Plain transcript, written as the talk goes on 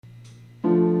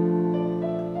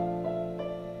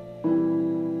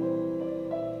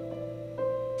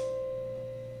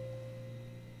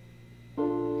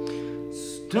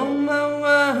Stole my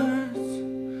words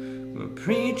from a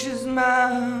preacher's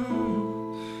mouth,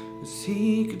 'cause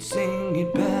he could sing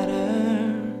it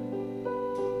better.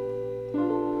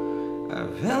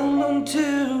 I've held on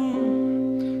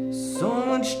to so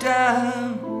much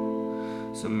doubt,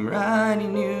 so I'm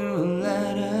writing you a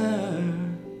letter.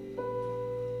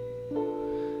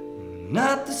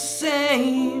 Not the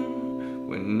same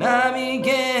when I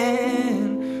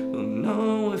began. We'll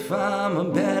know if I'm a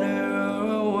better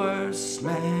or a worse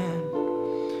man.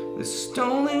 The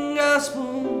stolen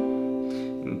gospel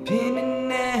and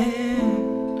pinning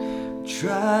it.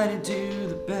 Try to do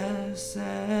the best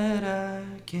that I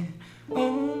can.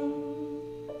 Oh,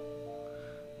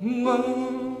 whoa,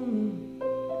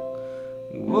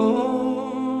 whoa,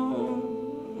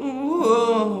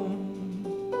 whoa,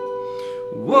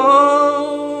 whoa.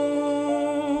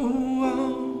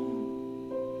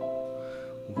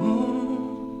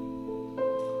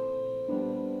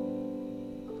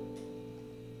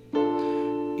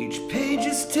 Each page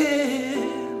is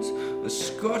tears, a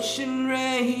scorching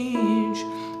rage.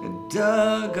 I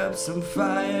dug up some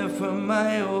fire from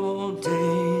my old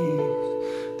days.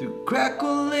 Through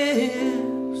crackle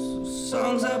lips,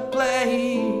 songs I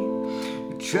played,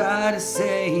 I try to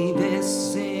say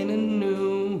this in a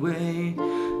new way.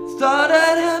 Thought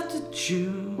I'd have to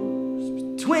choose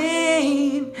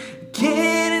between the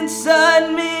kid inside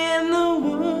me and the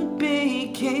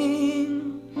would-be king.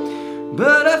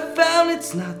 But I found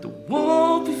it's not the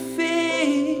wolf you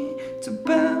feed, it's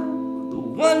about the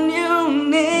one you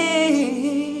need.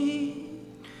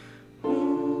 Oh,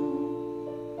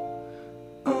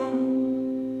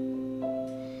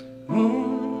 oh,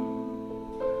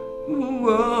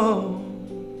 whoa,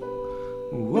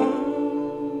 whoa,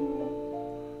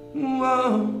 whoa,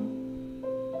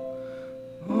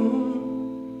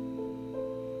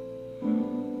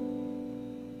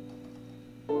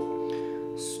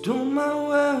 Stole my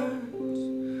words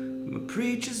from a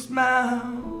preacher's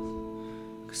mouth,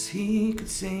 'cause he could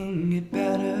sing it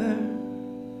better.